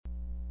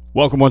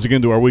Welcome once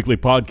again to our weekly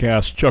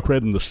podcast, Chuck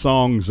Red and the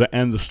Songs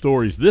and the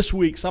Stories. This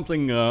week,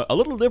 something a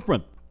little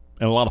different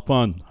and a lot of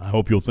fun. I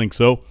hope you'll think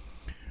so.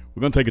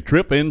 We're going to take a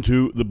trip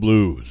into the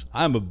blues.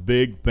 I'm a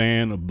big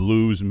fan of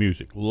blues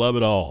music. Love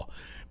it all.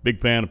 Big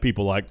fan of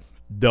people like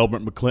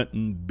Delbert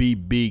McClinton,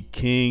 B.B.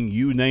 King,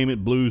 you name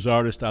it, blues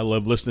artist. I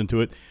love listening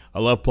to it. I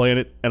love playing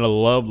it, and I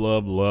love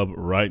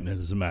writing it,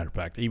 as a matter of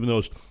fact. Even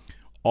those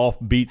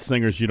offbeat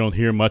singers you don't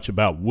hear much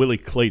about. Willie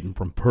Clayton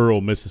from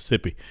Pearl,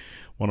 Mississippi.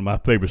 One of my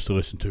favorites to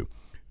listen to.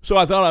 So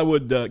I thought I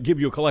would give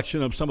you a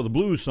collection of some of the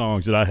blues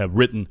songs that I have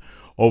written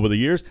over the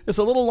years. It's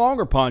a little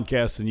longer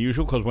podcast than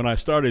usual because when I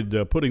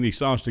started putting these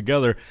songs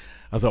together,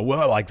 I thought, well,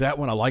 I like that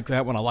one, I like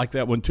that one, I like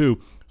that one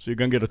too. So you're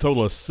going to get a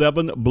total of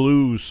 7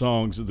 blues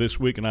songs this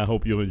week, and I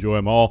hope you'll enjoy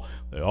them all.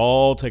 They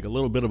all take a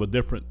little bit of a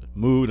different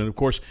mood, and of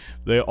course,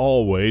 they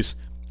always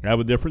have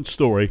a different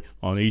story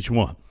on each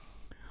one.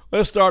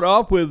 Let's start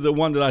off with the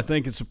one that I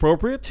think is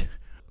appropriate.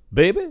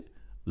 Baby,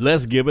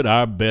 let's give it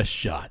our best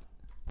shot.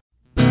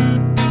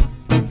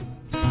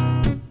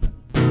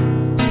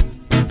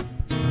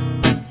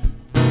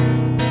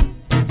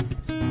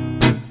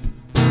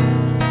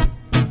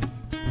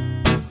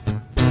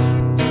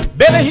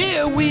 Baby,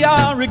 here we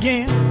are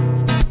again.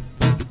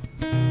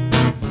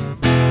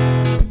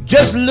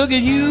 Just look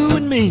at you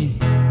and me.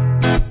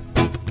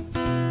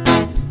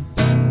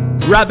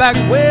 Right back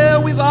where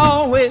we've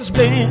always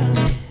been.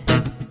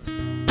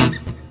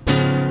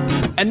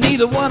 And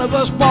neither one of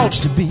us wants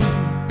to be.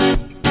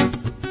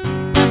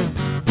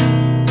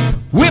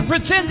 We're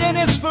pretending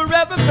it's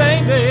forever,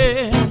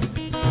 baby.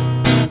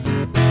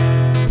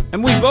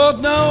 And we both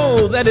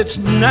know that it's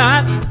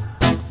not.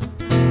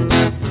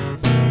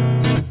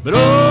 But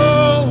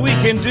all we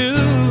can do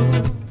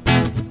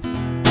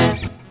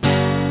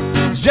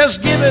is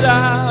just give it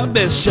our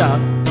best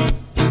shot.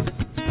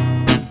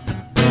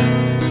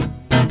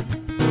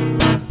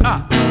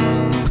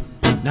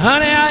 Now,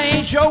 honey, I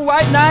ain't your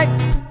white knight.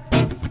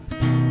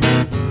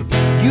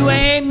 You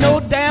ain't no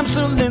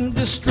damsel in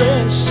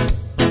distress.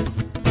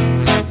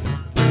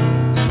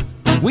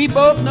 We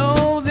both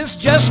know this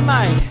just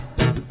might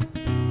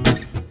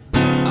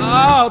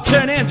all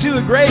turn into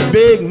a great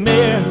big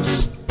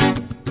mess.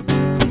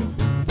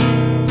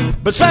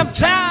 But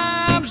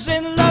sometimes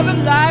in love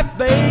and life,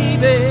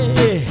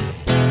 baby,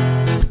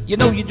 you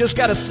know you just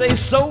gotta say,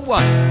 so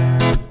what?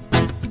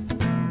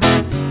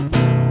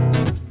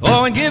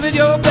 Oh, and give it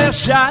your best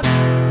shot.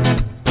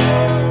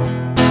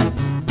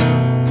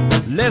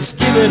 Let's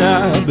give it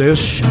our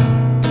best shot.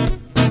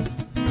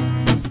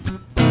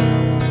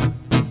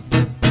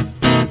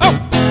 Oh,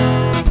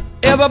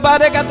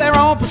 everybody got their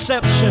own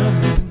perception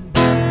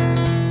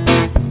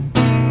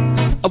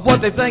of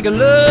what they think a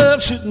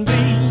love shouldn't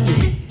be.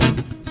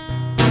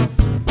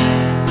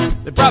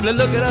 They probably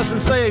look at us and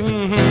say,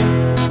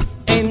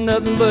 ain't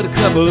nothing but a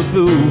couple of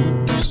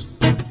fools.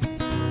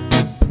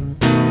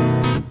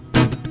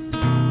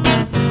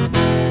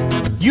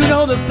 You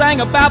know the thing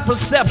about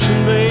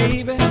perception,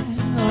 baby,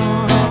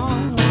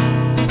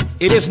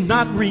 it is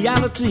not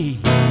reality.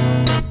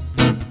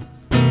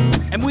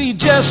 And we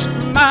just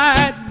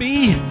might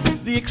be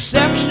the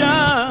exception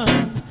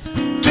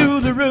to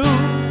the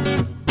rule.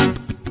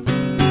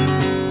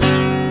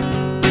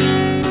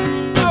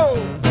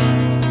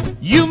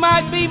 You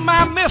might be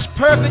my Miss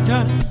Perfect,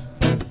 honey.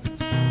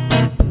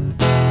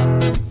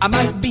 I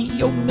might be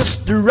your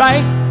Mr.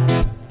 Right.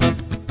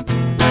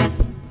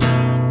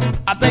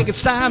 I think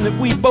it's time that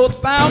we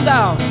both found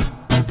out.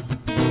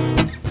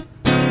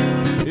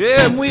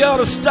 Yeah, we ought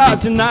to start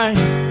tonight.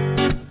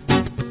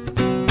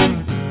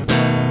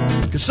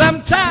 'Cause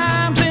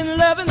sometimes in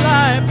love and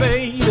life,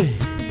 baby,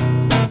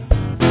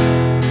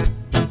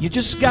 you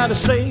just gotta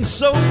say,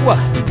 so what?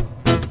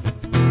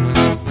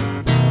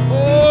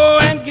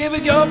 Give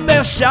it your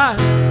best shot.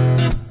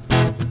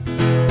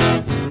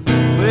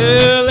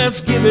 Well,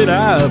 let's give it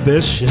our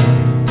best shot.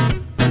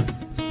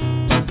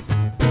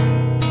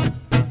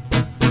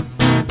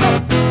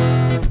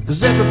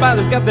 'Cause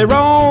everybody's got their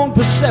own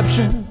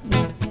perception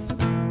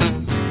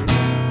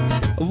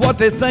of what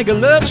they think a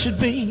love should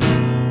be.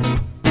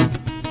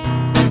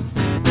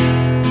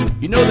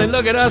 You know, they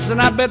look at us and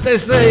I bet they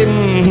say,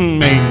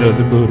 ain't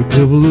nothing but a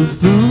couple of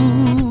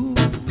fools.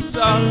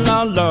 Oh,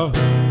 la, la.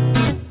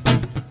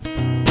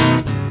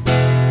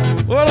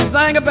 Well, the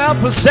thing about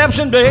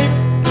perception, baby,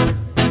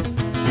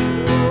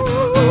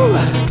 ooh,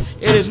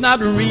 it is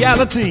not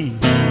reality.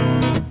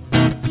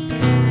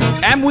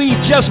 And we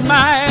just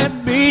might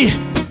be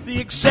the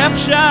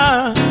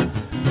exception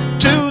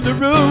to the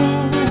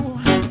rule.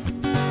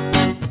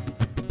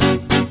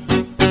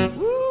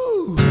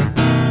 Ooh,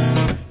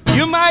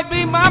 you might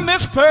be my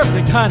Miss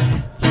Perfect,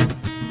 honey.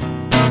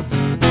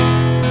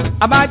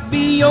 I might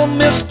be your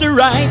Mr.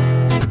 Right.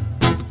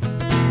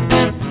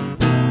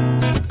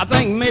 I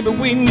think maybe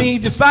we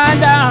need to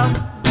find out.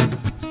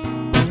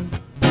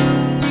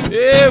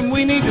 Yeah,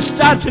 we need to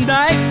start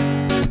tonight.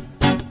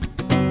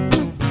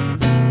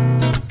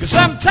 'Cause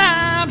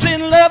sometimes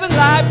in love and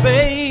life,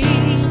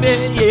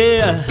 baby,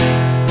 yeah,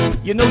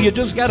 you know you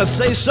just gotta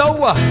say, so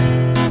what?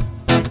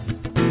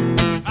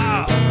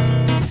 Oh,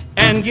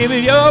 and give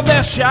it your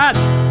best shot.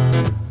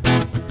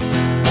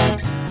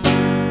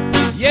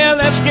 Yeah,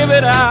 let's give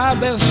it our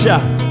best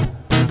shot.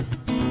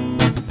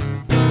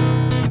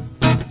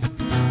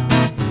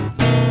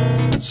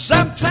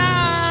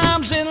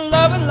 Sometimes in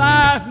love and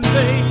life,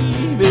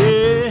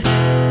 baby,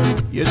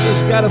 you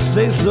just gotta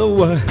say so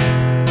what.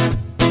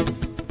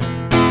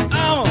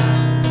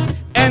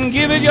 And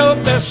give it your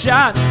best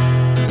shot.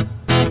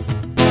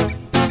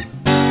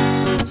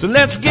 So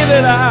let's give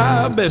it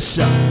our best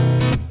shot.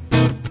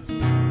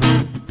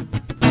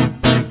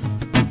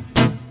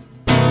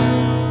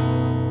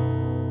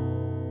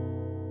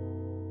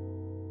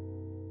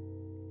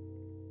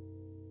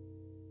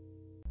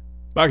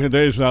 Back in the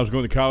days when I was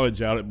going to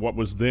college out at what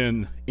was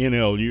then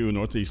NLU,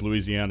 Northeast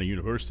Louisiana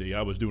University,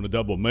 I was doing a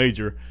double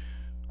major.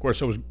 Of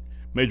course, I was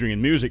majoring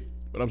in music,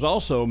 but I was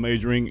also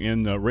majoring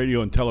in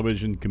radio and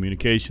television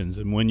communications.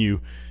 And when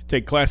you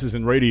take classes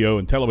in radio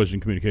and television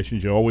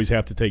communications, you always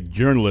have to take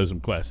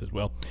journalism classes.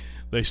 Well,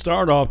 they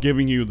start off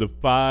giving you the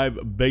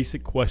 5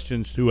 basic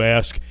questions to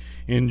ask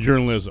in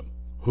journalism.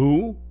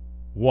 Who,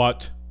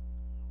 what,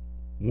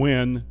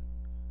 when,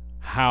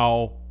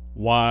 how,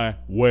 why,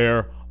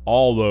 where,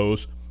 all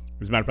those.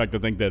 As a matter of fact, I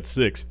think that's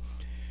 6.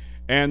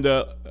 And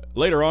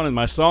later on in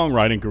my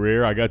songwriting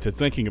career, I got to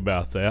thinking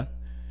about that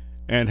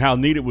and how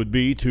neat it would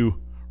be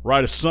to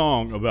write a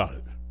song about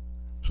it.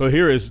 So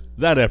here is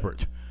that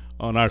effort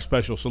on our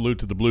special Salute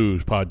to the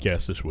Blues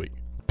podcast this week.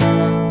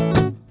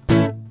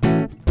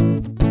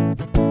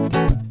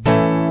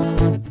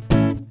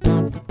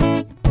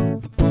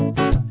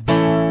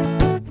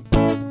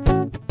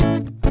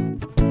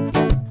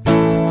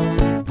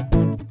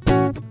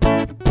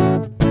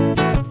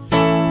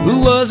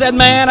 Who was that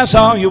man I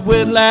saw you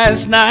with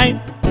last night?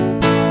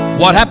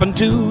 What happened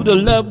to the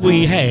love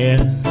we had?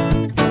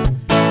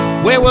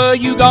 Where were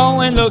you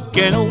going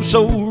looking oh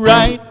so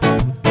right?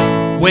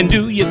 When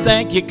do you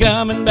think you're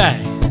coming back?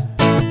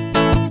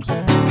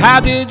 How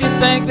did you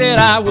think that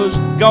I was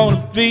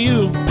gonna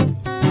feel?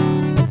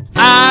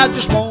 I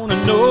just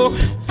wanna know,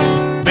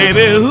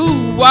 baby,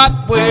 who,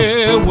 what,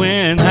 where,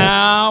 when,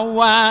 how,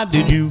 why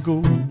did you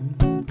go?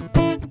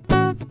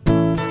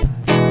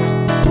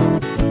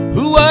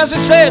 Who was it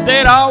said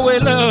they'd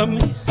always love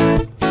me?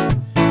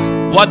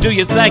 What do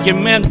you think you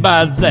meant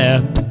by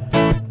that?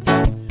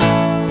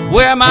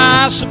 Where am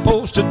I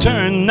supposed to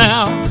turn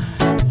now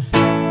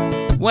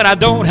when I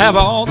don't have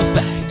all the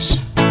facts?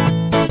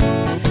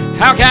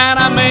 How can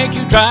I make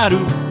you try to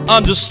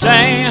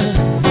understand?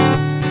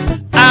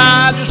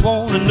 I just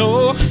want to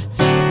know.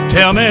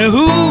 Tell me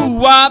who,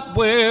 what,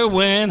 where,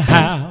 when,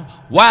 how,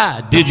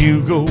 why did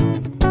you go?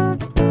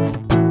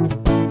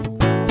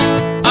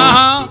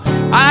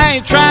 I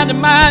ain't trying to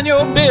mind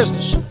your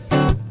business.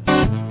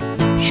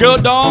 Sure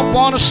don't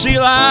want to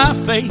seal our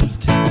fate.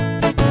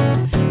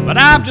 But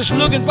I'm just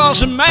looking for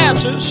some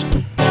answers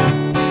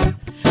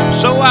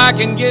so I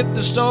can get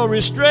the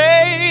story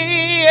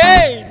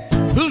straight.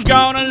 Who's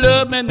gonna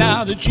love me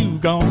now that you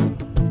gone?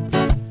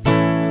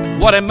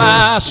 What am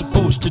I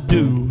supposed to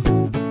do?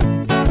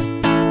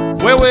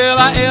 Where will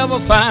I ever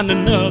find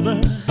another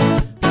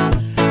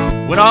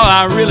when all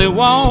I really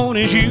want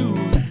is you?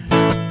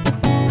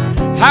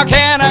 How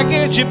can I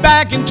get you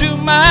back into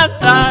my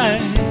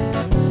life?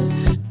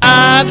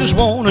 I just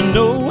want to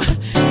know.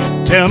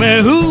 Tell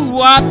me who,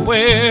 what,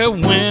 where,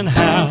 when,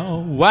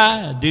 how,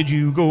 why did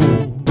you go?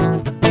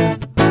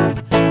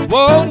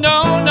 Whoa,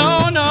 no,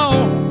 no,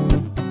 no.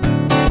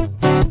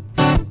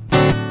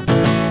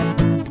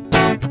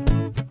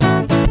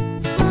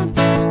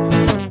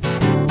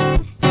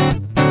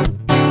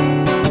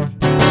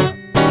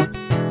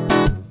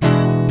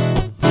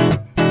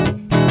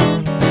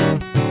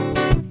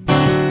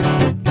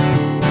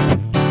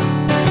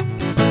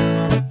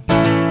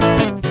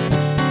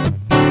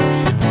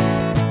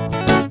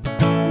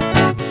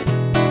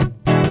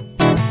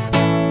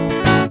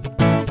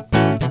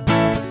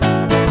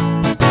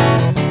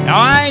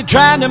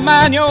 Trying to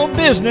mind your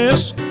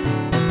business.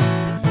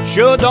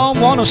 Sure don't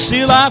want to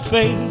seal our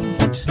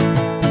fate.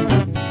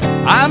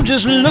 I'm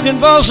just looking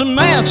for some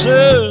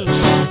answers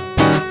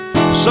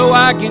so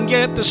I can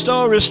get the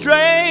story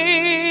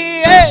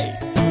straight. Hey,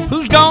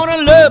 who's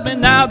gonna love me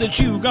now that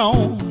you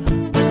gone?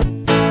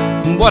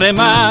 What am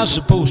I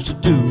supposed to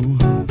do?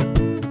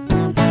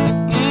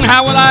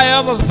 How will I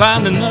ever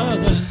find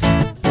another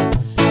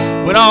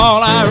when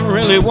all I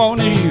really want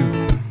is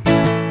you?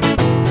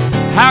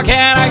 How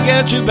can I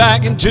get you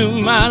back into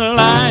my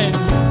life?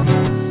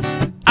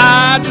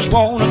 I just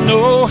want to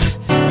know.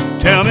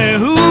 Tell me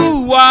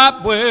who,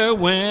 what, where,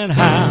 when,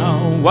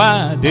 how,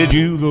 why did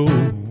you go?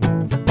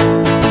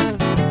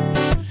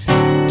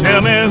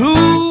 Tell me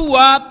who,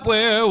 what,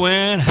 where,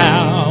 when,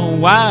 how,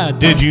 why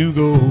did you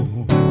go?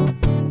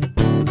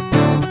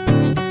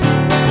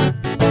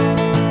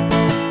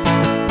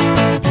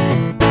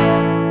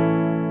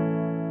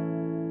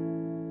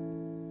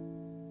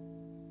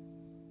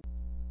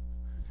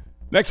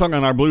 Next song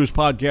on our blues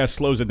podcast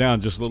slows it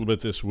down just a little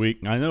bit this week.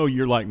 I know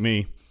you're like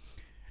me.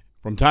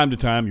 From time to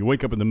time, you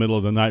wake up in the middle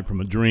of the night from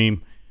a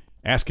dream,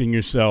 asking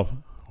yourself,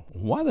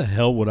 why the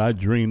hell would I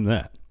dream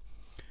that?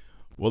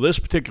 Well, this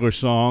particular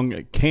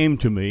song came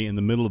to me in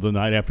the middle of the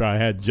night after I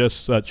had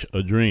just such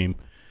a dream.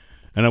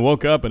 And I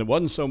woke up, and it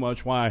wasn't so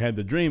much why I had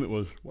the dream. It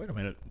was, wait a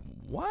minute,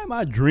 why am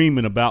I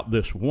dreaming about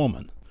this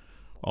woman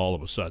all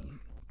of a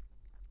sudden?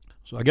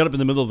 So I got up in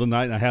the middle of the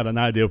night, and I had an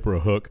idea for a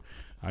hook.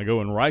 I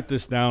go and write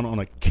this down on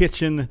a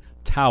kitchen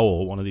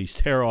towel, one of these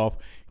tear-off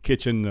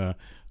kitchen,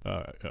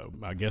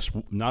 I guess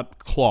not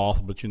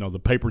cloth, but, the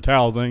paper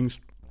towel things.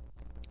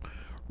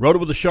 Wrote it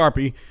with a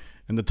Sharpie,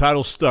 and the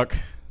title stuck.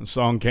 The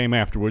song came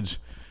afterwards.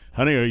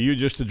 Honey, are you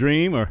just a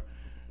dream, or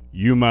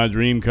you my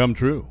dream come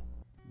true?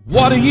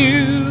 What are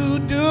you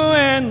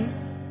doing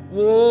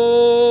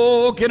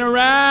walking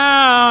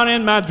around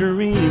in my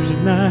dreams at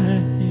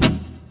night?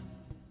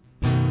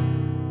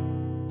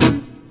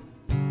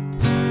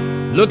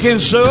 Looking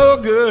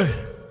so good,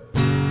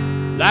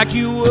 like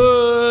you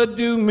would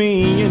do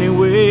me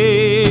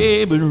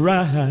anyway but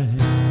right.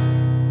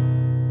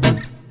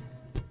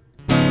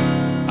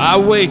 I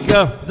wake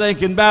up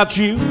thinking about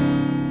you,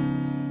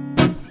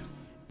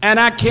 and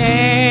I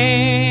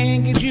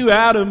can't get you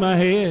out of my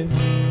head.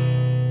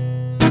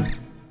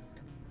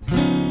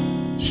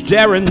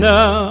 Staring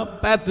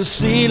up at the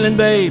ceiling,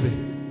 baby,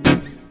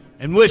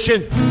 and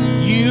wishing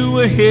you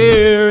were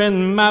here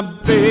in my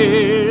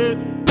bed.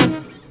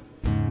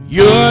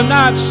 You're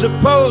not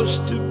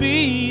supposed to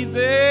be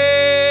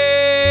there,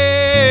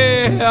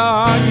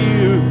 are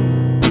you?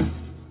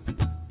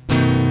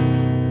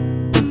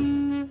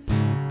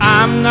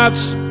 I'm not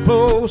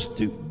supposed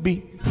to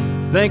be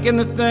thinking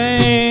the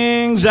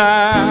things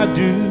I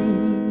do.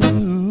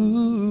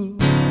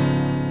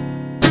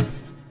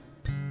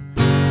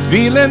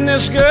 Feeling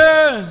this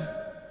good,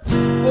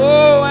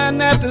 oh,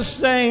 and at the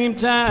same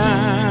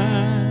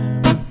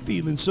time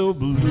feeling so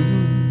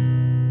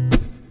blue.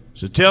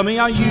 So tell me,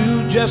 are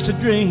you just a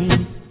dream,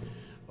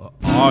 or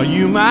are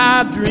you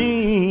my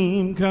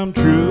dream come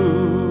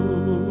true?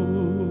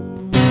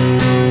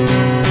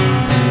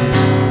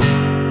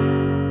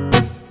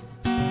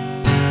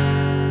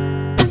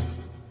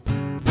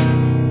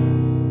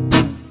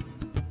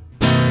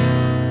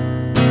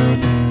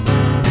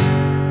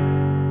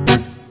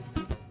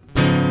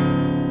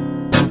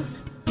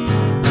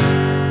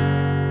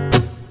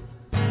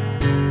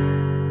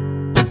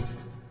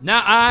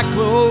 Now I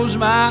close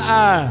my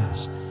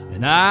eyes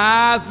and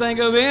I think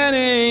of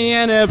any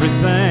and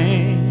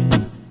everything.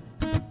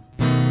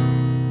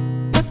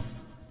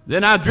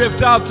 Then I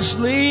drift off to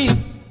sleep,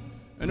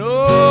 and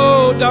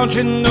oh, don't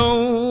you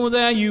know,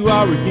 there you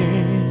are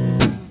again.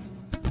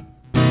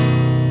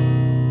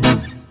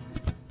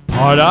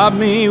 Part of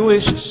me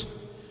wishes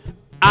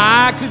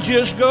I could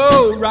just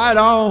go right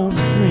on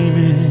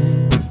dreaming.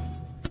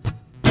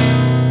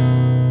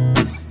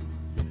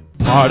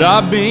 Part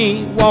of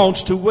me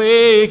wants to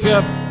wake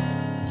up,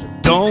 'cause I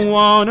don't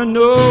want to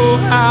know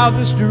how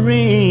this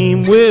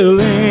dream will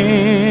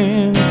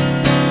end.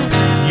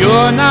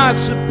 You're not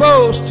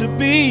supposed to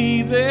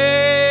be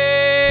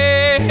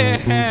there,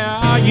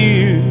 are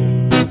you?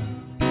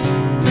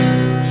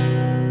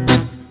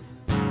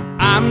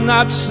 I'm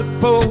not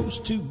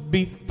supposed to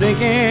be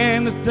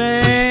thinking the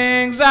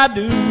things I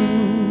do.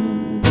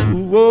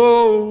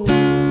 Oh,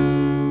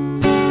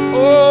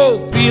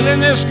 oh,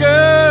 feeling this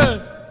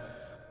good,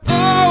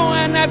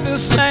 and at the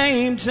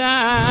same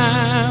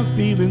time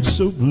feeling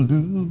so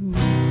blue.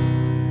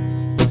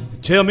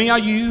 Tell me, are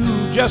you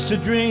just a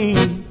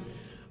dream,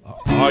 or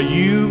are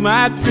you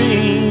my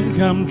dream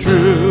come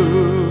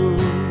true?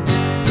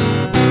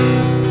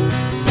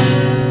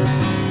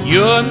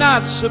 You're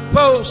not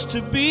supposed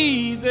to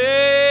be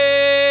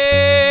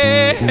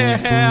there,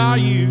 are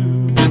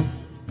you? And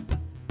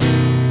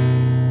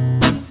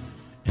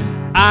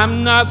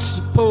I'm not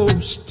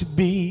supposed to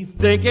be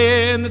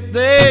thinking the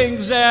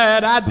things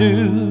that I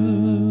do.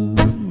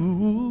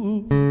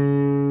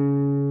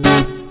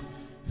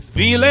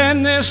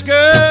 Feeling this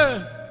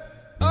good,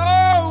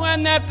 oh,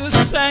 and at the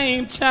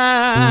same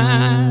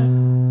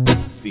time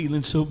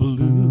feeling so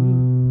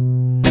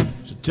blue.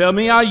 So tell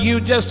me, are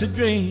you just a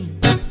dream,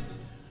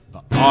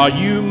 or are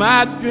you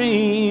my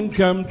dream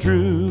come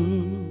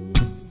true?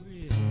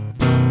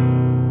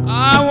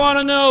 I want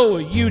to know,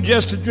 are you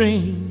just a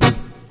dream,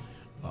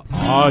 or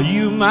are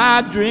you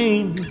my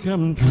dream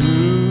come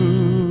true?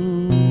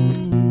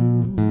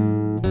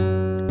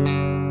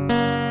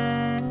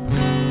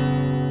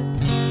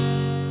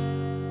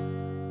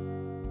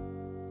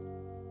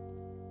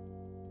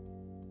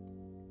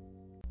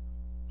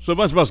 So a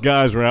bunch of us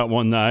guys were out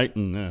one night,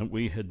 and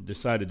we had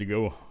decided to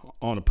go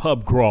on a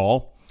pub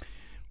crawl,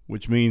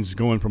 which means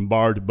going from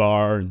bar to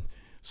bar and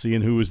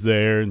seeing who was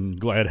there and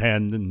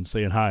glad-handing and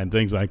saying hi and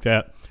things like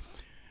that.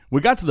 We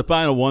got to the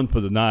final one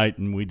for the night,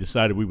 and we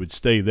decided we would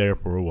stay there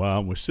for a while.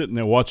 And we're sitting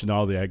there watching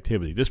all the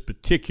activity. This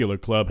particular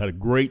club had a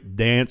great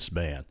dance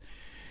band.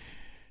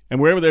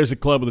 And wherever there's a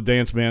club with a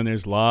dance band,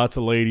 there's lots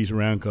of ladies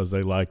around because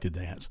they like to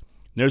dance.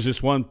 There's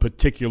this one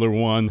particular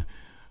one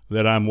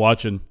that I'm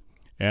watching,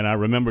 and I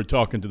remember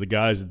talking to the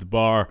guys at the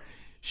bar.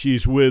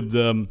 She's with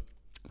a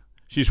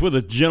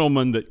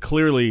gentleman that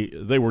clearly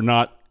they were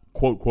not,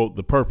 quote, quote,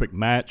 the perfect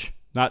match,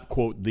 not,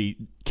 quote, the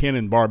Ken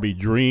and Barbie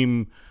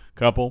dream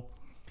couple.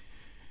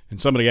 And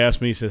somebody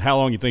asked me, he said, how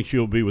long you think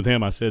she'll be with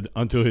him? I said,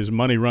 until his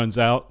money runs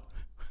out.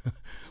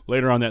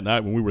 Later on that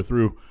night when we were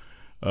through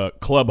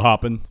club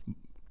hopping,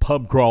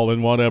 pub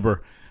crawling,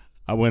 whatever,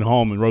 I went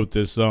home and wrote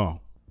this song.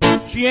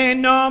 She ain't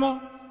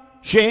normal,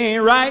 she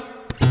ain't right.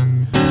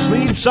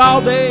 Sleeps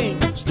all day,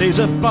 stays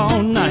up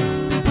all night.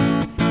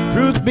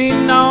 Truth be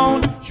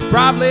known, she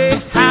probably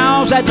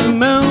howls at the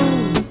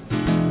moon.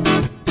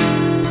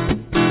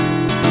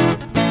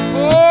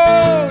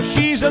 Oh,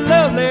 she's a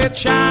lovely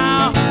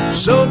child,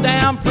 so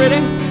damn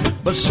pretty,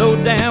 but so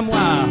damn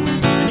wild.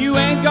 And you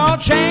ain't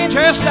gonna change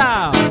her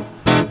style,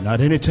 not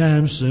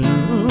anytime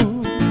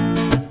soon.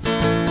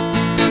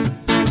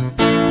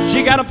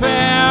 She got a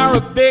pair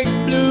of big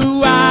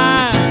blue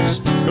eyes,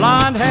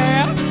 blonde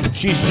hair,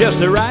 she's just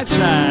the right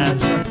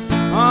size.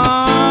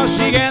 Oh,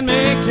 she can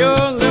make your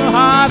little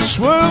heart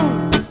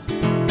swoon.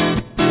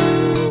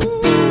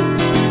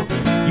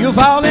 You'll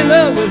fall in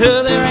love with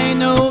her, there ain't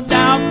no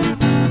doubt.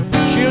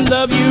 She'll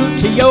love you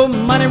till your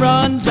money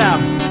runs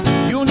out.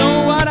 You'll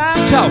know what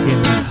I'm talking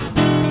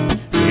about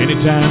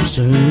anytime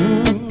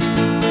soon.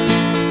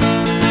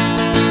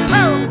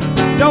 Oh,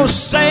 don't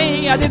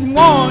say I didn't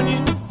warn you,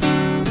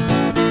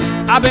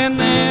 I've been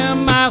there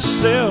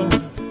myself.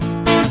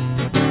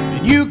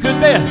 And you could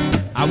bet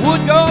I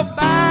would go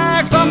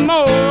back for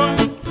more.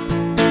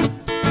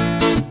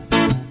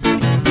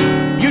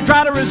 You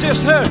try to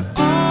resist her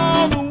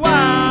all the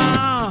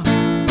while.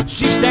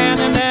 She's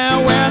standing there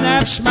wearing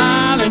that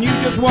smile, and you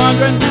just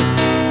wondering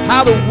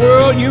how the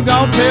world you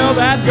gonna tell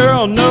that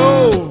girl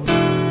no.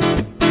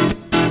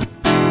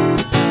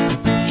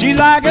 She's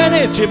like an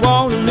itch, it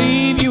won't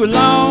leave you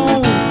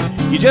alone.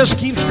 You just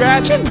keep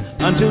scratching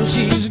until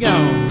she's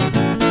gone.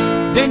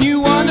 Then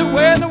you wonder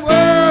where in the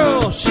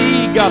world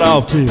she got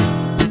off to.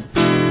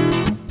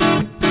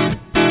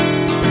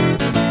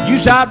 You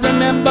start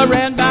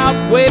remembering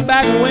about way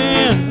back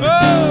when.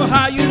 Oh,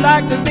 how you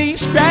like to be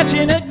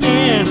scratching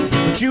again.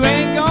 But you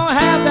ain't gonna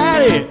have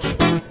that itch,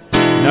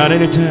 not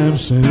anytime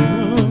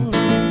soon.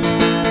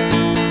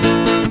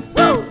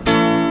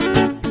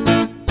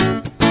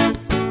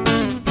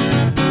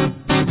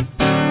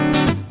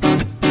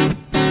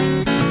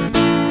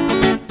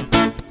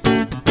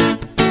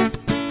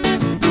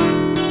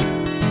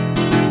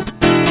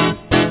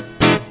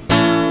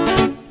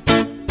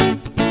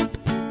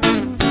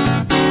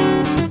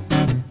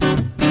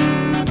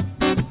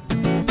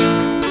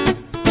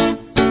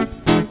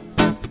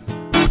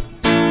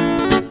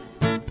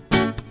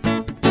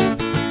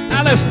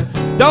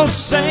 Don't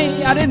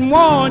say I didn't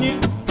warn you,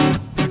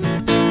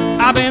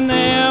 I've been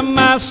there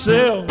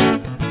myself.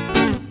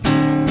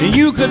 And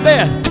you could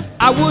bet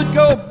I would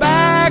go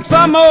back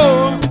for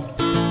more.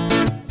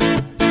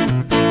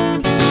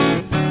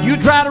 You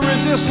try to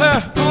resist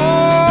her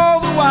all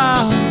the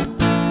while.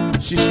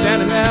 She's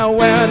standing there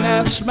wearing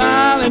that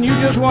smile, and you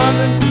just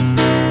wondering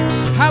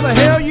how the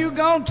hell you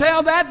gonna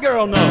tell that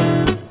girl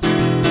no.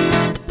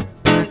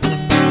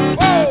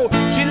 Whoa,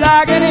 she's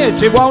like an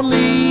itch, it won't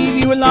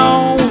leave you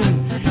alone.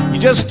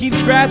 Just keep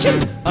scratching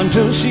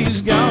until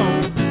she's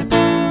gone.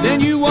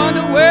 Then you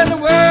wonder where in the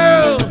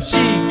world she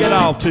get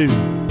off to.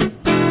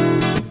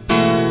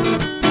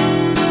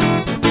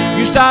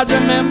 You start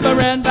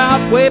remembering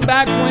about way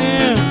back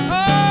when.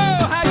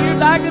 Oh, how you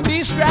like to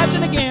be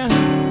scratching again.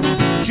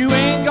 But you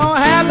ain't gonna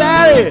have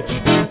that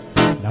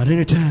itch, not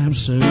anytime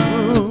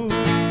soon.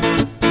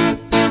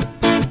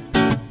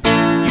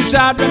 You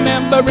start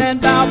remembering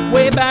about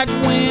way back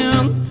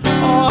when.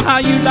 Oh, how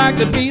you like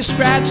to be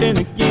scratching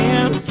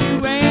again. But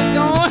you ain't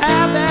gonna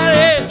have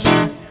that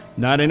itch,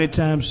 not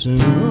anytime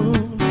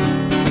soon.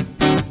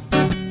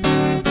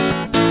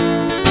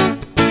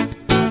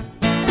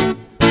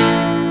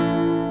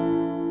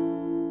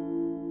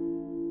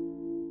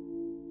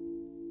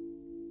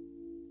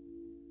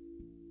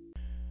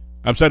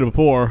 I've said it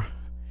before,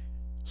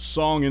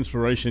 song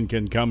inspiration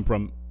can come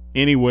from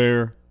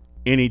anywhere,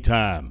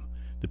 anytime,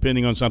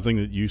 depending on something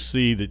that you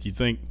see that you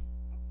think,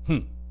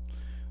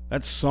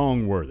 that's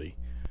song-worthy.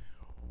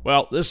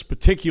 Well, this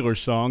particular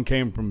song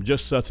came from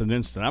just such an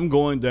instant. I'm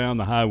going down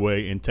the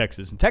highway in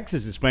Texas, and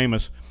Texas is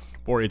famous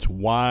for its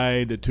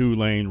wide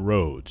two-lane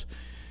roads.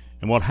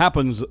 And what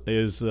happens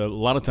is a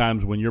lot of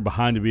times when you're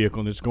behind a vehicle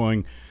and it's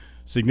going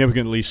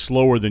significantly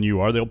slower than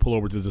you are, they'll pull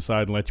over to the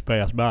side and let you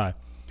pass by.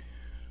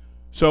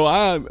 So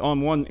I,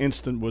 on one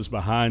instant, was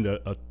behind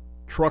a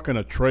truck and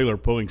a trailer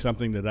pulling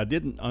something that I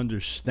didn't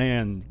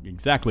understand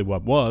exactly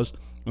what was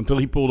until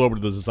he pulled over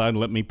to the side and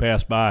let me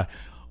pass by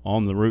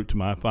on the route to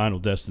my final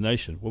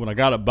destination. Well, when I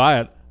got up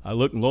by it, I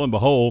looked, and lo and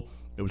behold,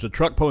 it was a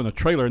truck pulling a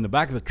trailer. In the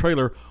back of the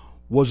trailer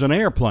was an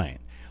airplane.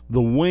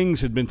 The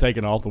wings had been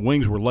taken off. The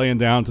wings were laying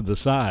down to the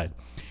side.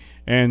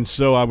 And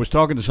so I was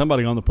talking to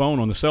somebody on the phone,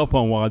 on the cell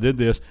phone, while I did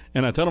this,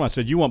 and I told him, I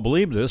said, you won't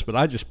believe this, but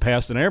I just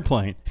passed an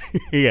airplane.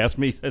 He asked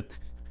me, he said,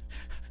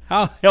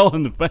 how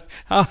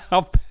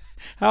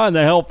How in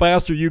the hell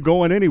fast are you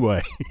going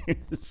anyway?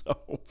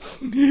 So,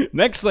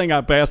 next thing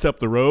I passed up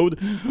the road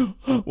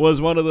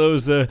was one of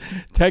those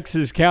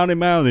Texas County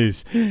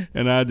Mounties,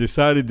 and I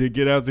decided to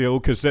get out the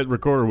old cassette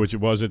recorder, which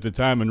it was at the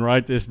time, and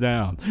write this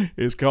down.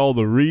 It's called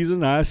The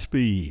Reason I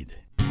Speed.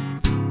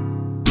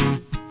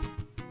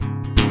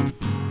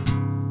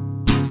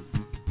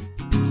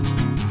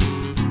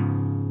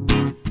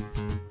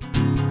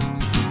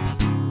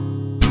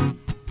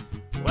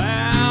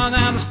 Well,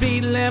 now the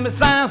speed limit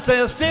sign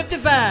says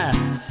 55,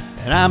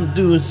 and I'm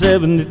doing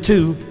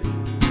 72.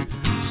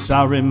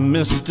 Sorry,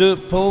 Mr.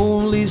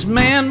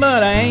 Policeman,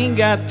 but I ain't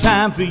got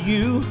time for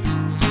you.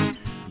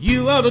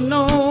 You ought to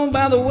know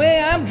by the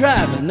way I'm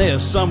driving,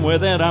 there's somewhere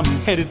that I'm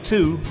headed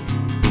to.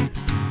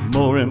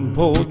 More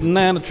important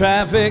than a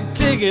traffic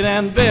ticket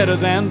and better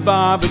than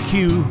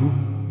barbecue.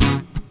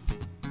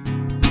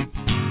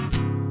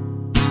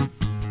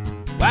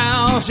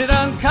 Well, she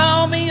done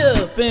called me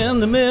up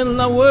in the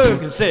middle of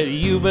work and said,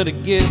 you better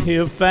get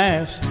here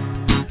fast.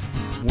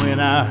 When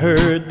I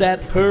heard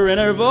that purr in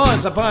her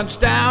voice, I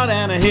punched out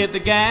and I hit the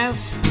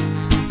gas.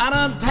 I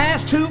done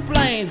passed 2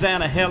 planes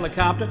and a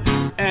helicopter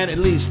and at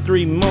least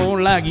 3 more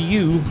like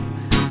you.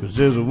 'Cause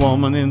there's a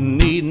woman in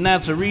need, and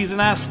that's the reason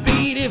I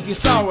speed. If you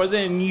saw her,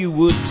 then you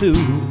would too.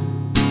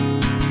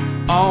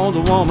 Oh,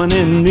 the woman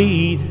in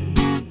need,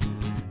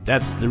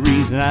 that's the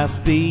reason I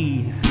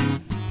speed.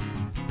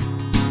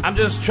 I'm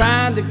just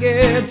trying to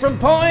get from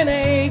point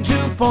A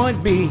to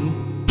point B.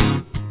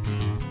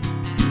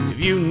 If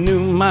you knew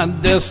my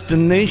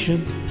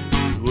destination,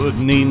 you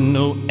wouldn't need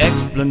no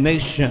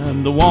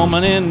explanation. The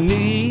woman in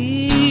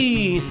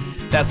need,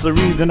 that's the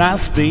reason I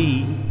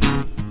speed.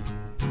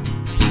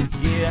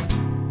 Yeah.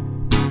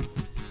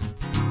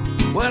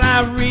 Well,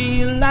 I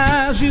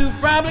realize you're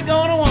probably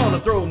gonna wanna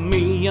throw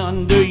me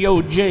under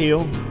your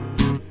jail,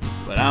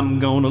 but I'm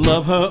gonna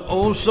love her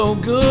oh so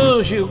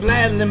good, she'll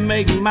gladly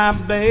make my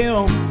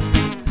bail.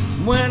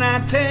 When I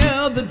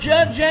tell the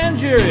judge and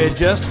jury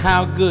just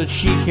how good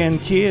she can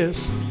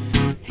kiss,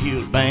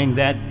 he'll bang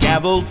that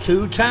gavel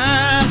 2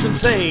 times and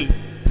say,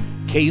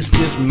 case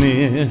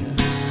dismissed.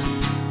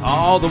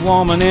 Oh, the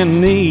woman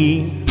in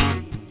need,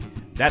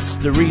 that's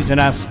the reason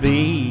I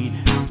speed.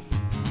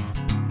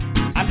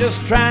 I'm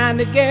just trying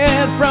to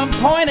get from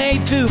point A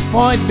to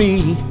point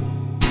B.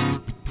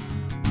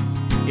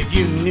 If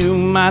you knew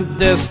my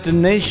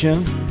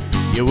destination,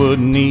 you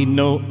wouldn't need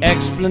no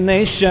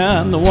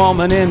explanation. The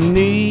woman in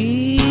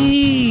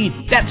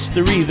need, that's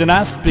the reason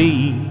I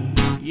speed.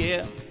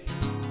 Yeah.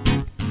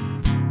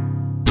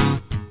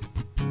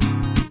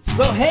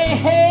 So hey,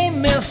 hey,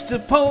 Mr.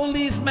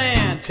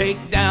 Policeman,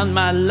 take down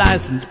my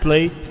license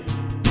plate.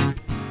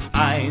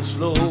 I ain't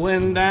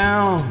slowing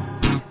down,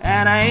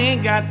 and I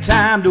ain't got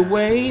time to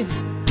wait.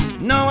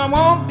 No, I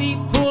won't be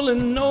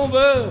pulling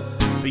over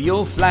for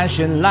your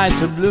flashing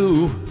lights of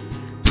blue.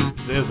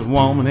 There's a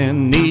woman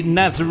in need, and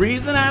that's the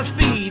reason I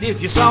speed.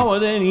 If you saw her,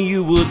 then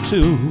you would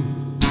too.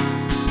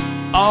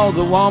 Oh,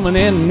 the woman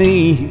in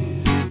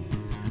need,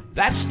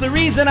 that's the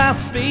reason I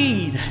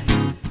speed.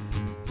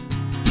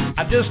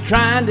 I'm just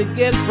trying to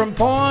get from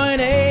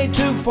point A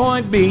to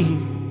point B.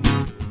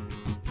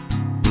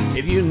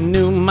 If you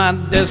knew my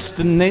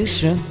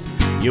destination,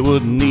 you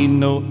wouldn't need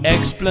no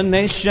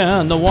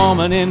explanation. The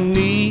woman in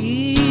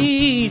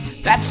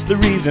need, that's the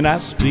reason I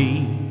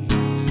speed.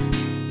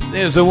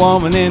 There's a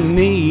woman in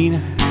need,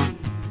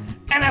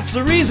 and that's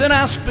the reason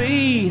I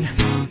speed.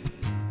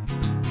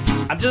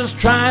 I'm just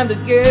trying to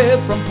get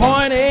from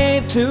point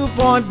A to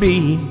point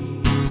B.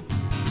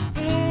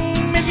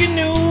 If you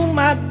knew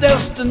my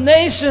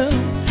destination,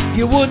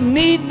 you wouldn't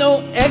need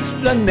no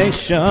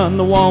explanation.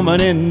 The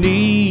woman in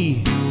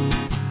need,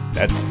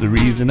 that's the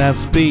reason I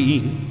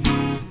speed.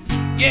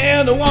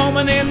 Yeah, the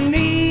woman in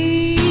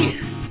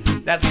need,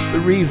 that's the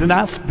reason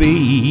I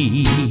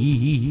speed.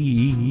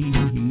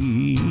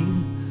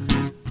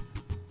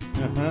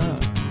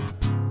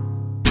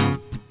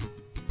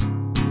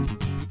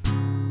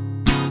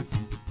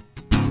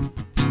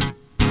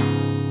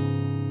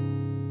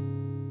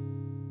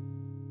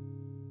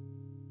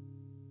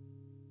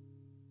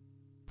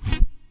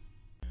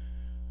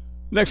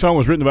 Next song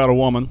was written about a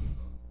woman,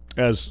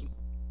 as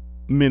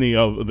many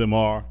of them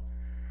are.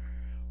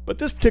 But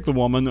this particular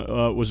woman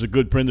was a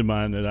good friend of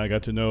mine that I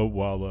got to know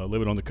while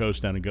living on the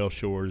coast down in Gulf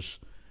Shores,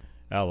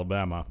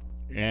 Alabama.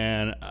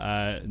 And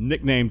I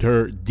nicknamed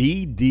her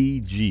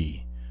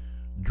D.D.G,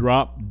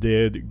 Drop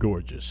Dead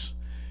Gorgeous.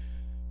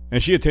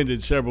 And she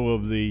attended several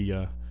of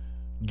the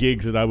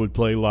gigs that I would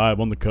play live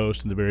on the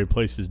coast and the various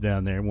places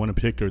down there, one in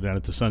particular down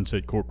at the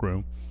Sunset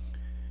Corkroom.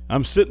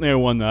 I'm sitting there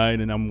one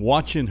night and I'm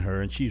watching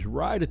her, and she's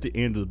right at the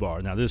end of the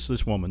bar. Now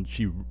this woman,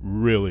 she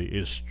really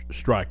is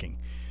striking,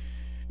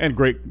 and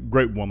great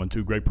woman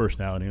too, great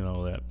personality and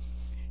all that.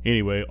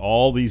 Anyway,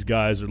 all these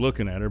guys are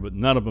looking at her, but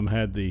none of them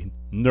had the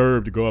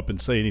nerve to go up and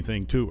say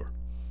anything to her.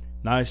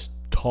 Nice,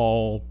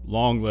 tall,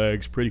 long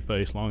legs, pretty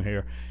face, long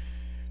hair.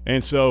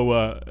 And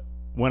so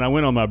when I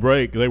went on my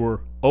break, they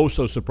were oh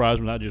so surprised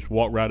when I just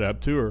walked right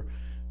up to her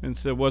and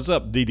said, "What's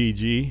up,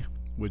 D.D.G?"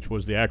 which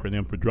was the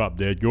acronym for Drop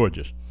Dead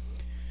Gorgeous.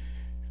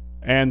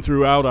 And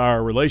throughout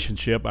our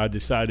relationship, I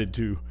decided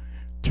to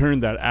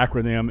turn that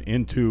acronym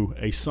into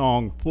a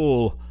song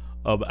full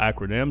of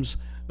acronyms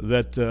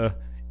that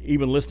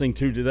even listening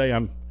to today,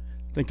 I'm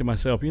thinking to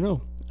myself,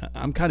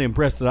 I'm kind of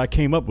impressed that I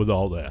came up with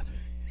all that.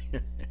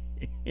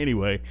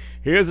 Anyway,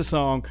 here's a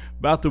song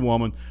about the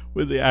woman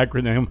with the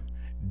acronym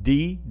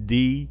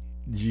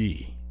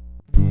D.D.G.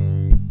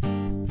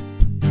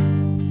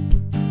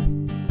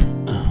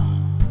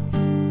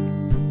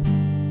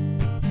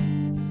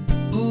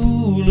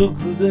 Ooh, look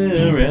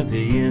there at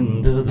the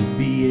end of the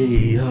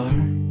BAR.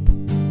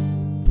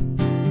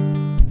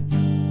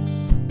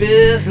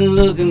 Best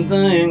looking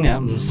thing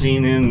I've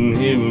seen in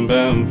him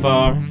by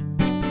far.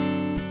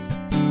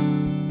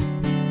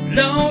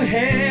 Long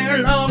hair,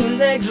 long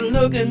legs,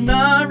 looking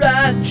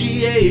alright,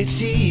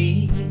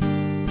 GHT.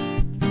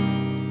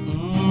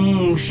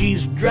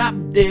 She's drop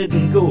dead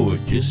and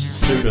gorgeous,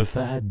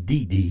 certified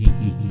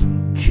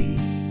D.D.G.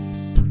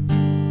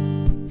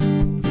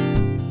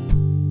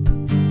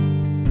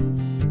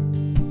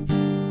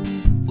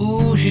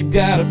 Ooh, she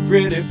got a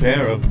pretty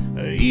pair of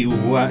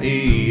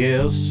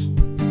EYES.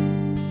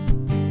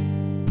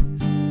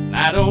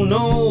 I don't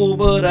know,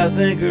 but I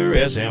think her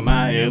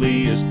SMILE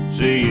is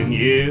saying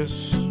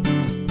yes.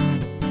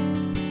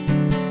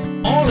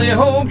 Only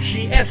hope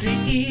she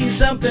SCE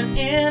something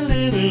in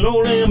little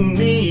only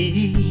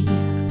me.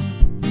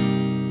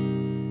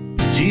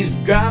 She's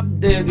drop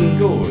dead and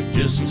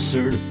gorgeous and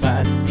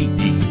certified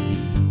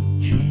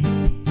D.D.G.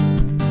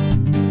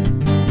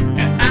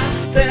 And I'm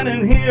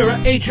standing here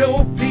a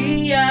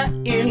HOPINGI,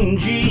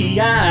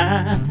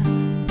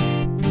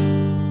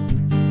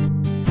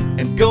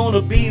 and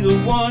gonna be the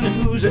one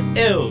who's a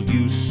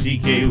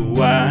LUCKY.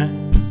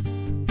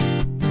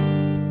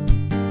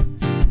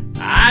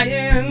 I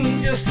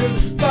am just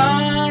as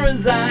far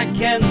as I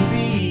can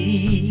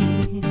be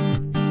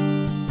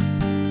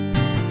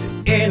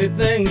to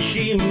anything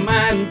she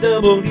might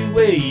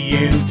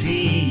WANT.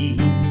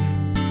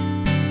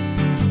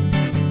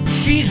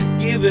 She's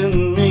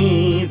giving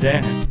me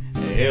that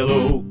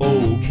LOOK.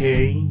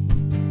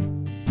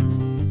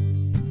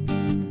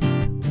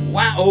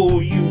 Wow,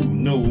 you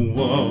know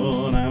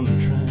what I'm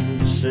trying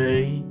to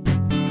say.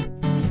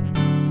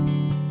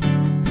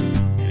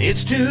 And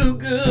it's too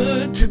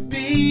good to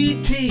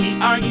be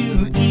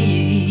TRUE.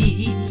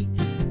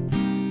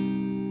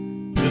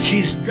 'Cause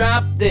she's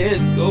drop dead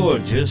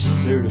gorgeous,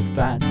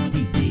 certified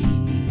D.D.G.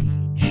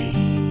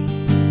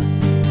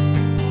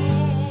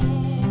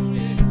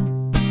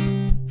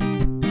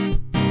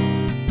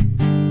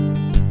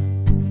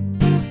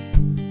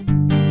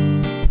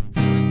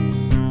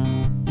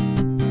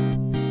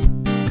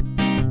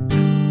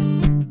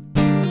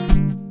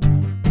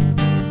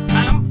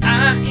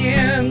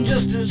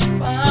 Just as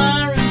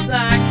far as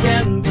I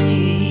can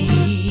be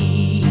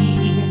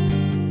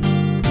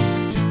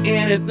to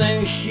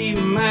anything she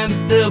might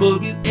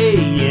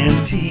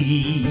WANT.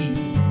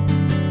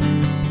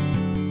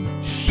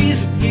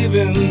 She's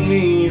giving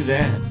me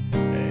that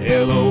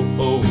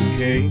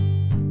LOOK.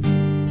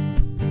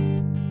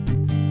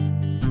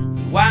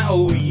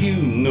 Wow, you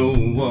know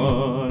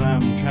what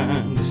I'm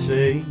trying to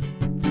say.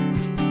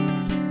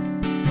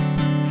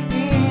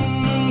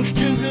 It's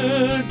too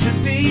good to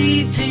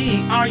be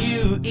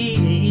TRUE.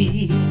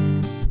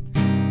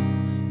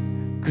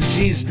 'Cause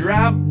she's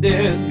drop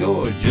dead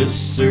gorgeous,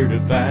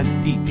 certified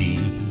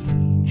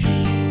D.D.G.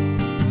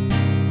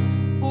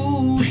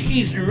 Ooh,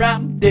 she's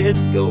drop dead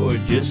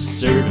gorgeous,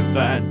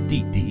 certified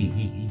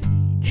D.D.G.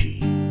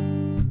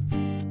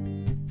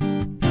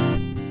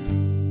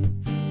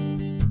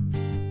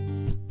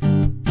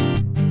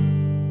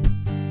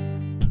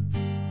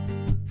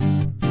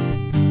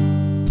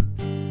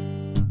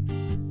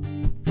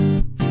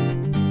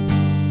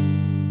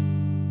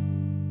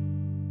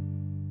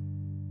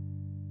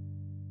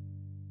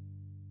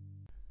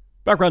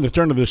 Back around the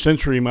turn of the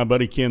century, my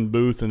buddy Ken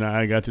Booth and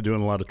I got to doing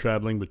a lot of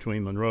traveling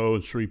between Monroe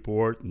and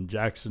Shreveport and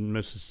Jackson,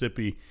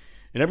 Mississippi.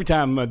 And every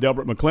time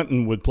Delbert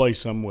McClinton would play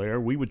somewhere,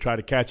 we would try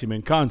to catch him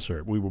in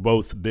concert. We were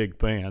both big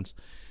fans.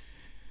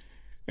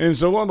 And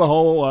so lo and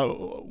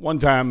behold, one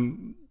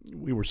time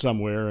we were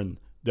somewhere and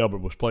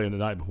Delbert was playing the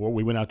night before.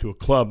 We went out to a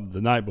club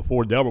the night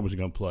before Delbert was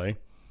going to play.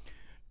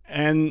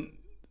 And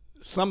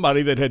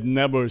somebody that had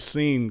never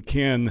seen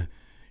Ken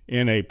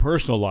in a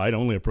personal light,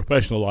 only a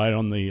professional light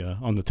on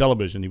the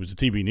television, he was a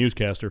TV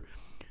newscaster,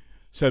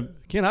 said,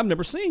 "Ken, I've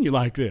never seen you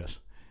like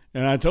this."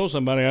 And I told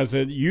somebody, I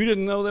said, "You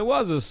didn't know there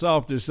was a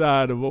softer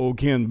side of old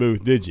Ken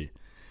Booth, did you?"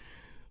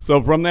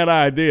 So from that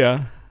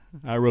idea,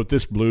 I wrote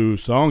this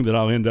blues song that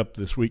I'll end up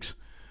this week's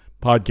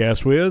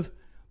podcast with,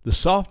 "The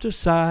Softer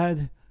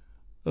Side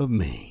of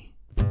Me."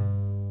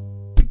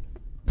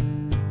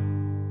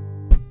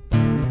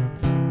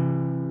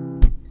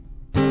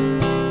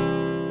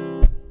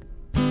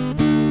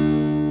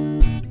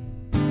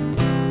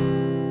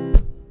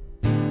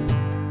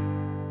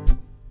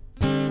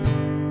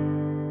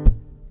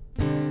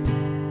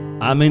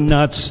 I may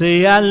not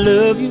say I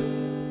love you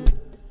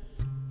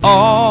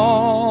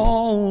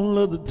all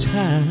of the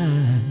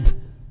time,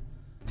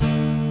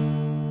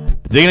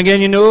 but then again,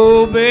 you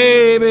know,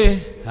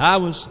 baby, I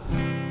was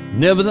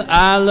never the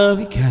I love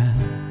you kind.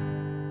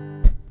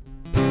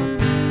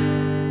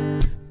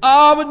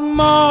 Oh, but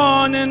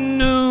morning,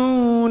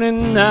 noon,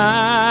 and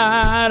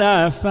night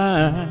I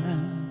find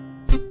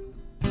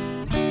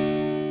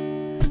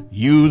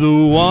you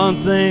the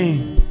one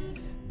thing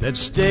that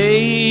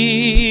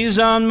stays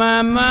on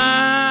my mind.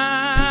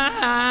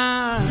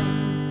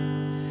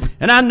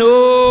 And I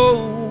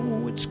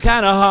know it's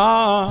kind of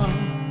hard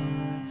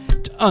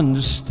to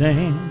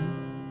understand.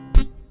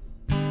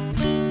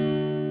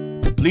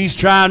 But please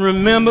try and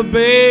remember,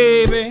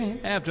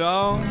 baby, after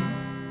all,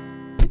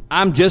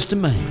 I'm just a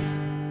man.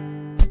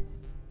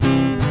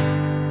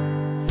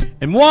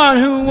 And one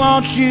who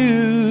wants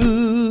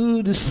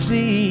you to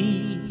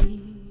see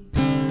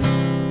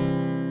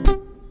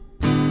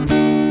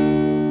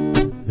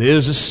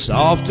there's a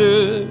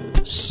softer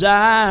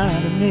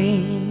side of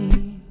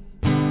me.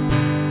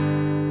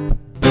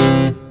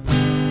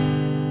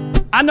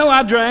 I know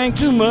I drank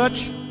too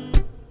much,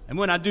 and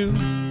when I do,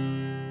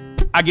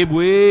 I get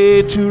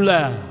way too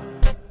loud.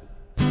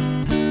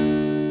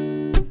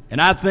 And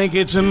I think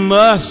it's a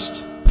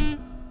must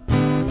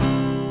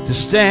to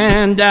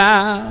stand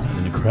out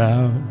in the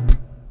crowd.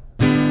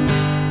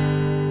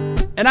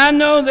 And I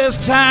know there's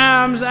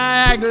times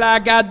I act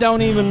like I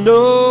don't even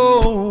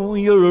know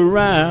you're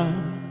around.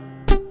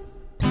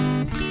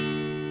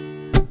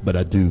 But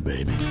I do,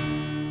 baby.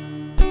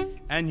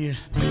 And you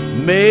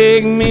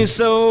make me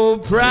so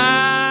proud.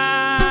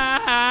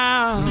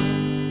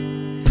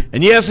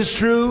 And yes, it's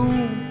true,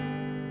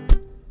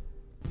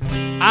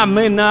 I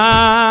may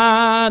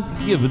not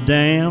give a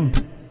damn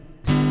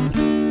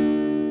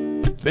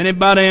if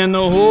anybody in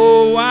the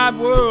whole wide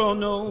world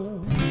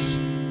knows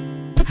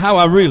how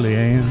I really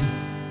am.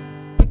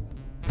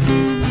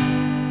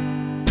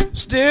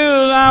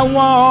 Still, I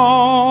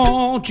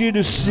want you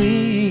to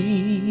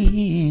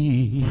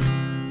see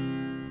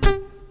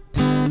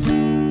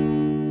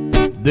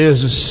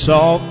there's a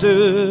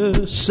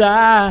softer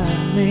side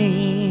of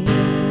me.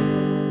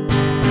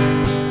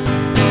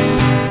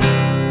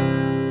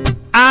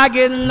 I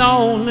get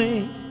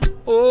lonely,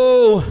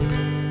 oh,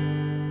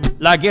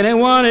 like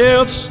anyone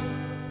else.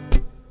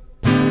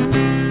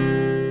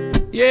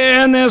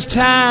 Yeah, and there's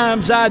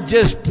times I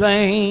just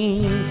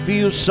plain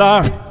feel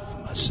sorry for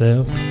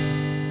myself.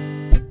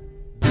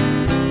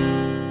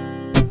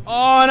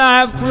 Oh, and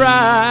I've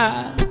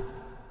cried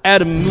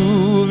at a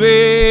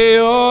movie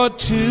or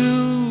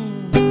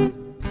two,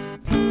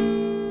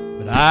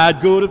 but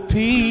I'd go to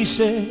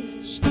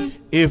pieces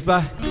if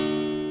I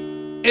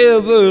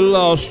ever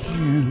lost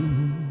you.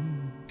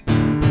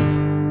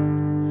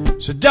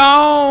 So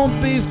don't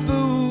be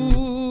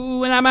fooled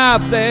when I'm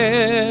out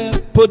there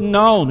putting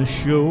on a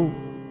show.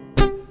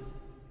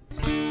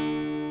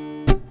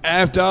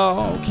 After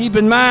all, keep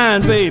in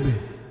mind, baby,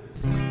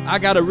 I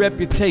got a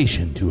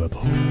reputation to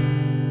uphold.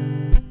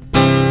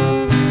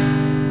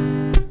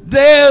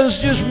 There's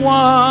just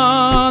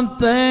one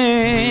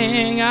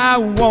thing I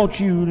want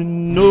you to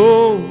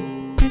know.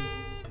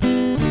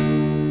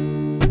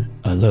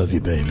 I love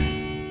you, baby,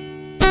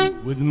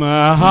 with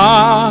my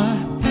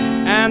heart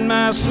and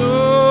my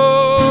soul.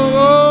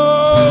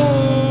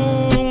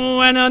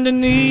 And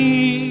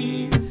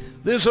underneath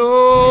this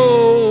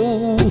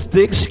old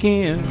thick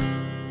skin,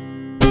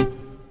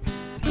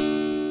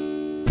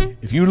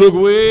 if you look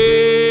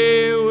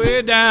way,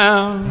 way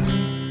down,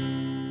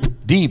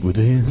 deep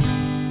within,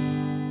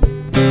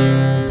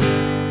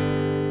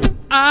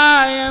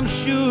 I am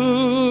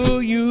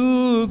sure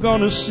you're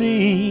gonna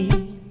see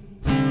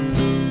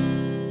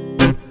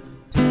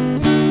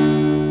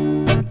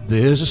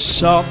there's a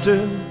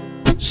softer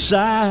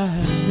side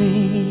of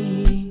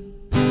me.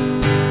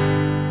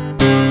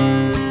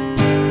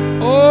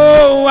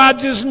 Oh, I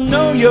just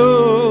know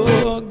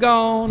you're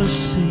gonna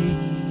see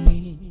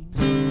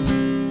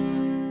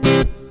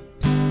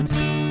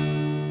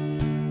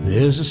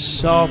there's a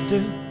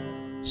softer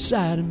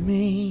side of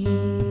me.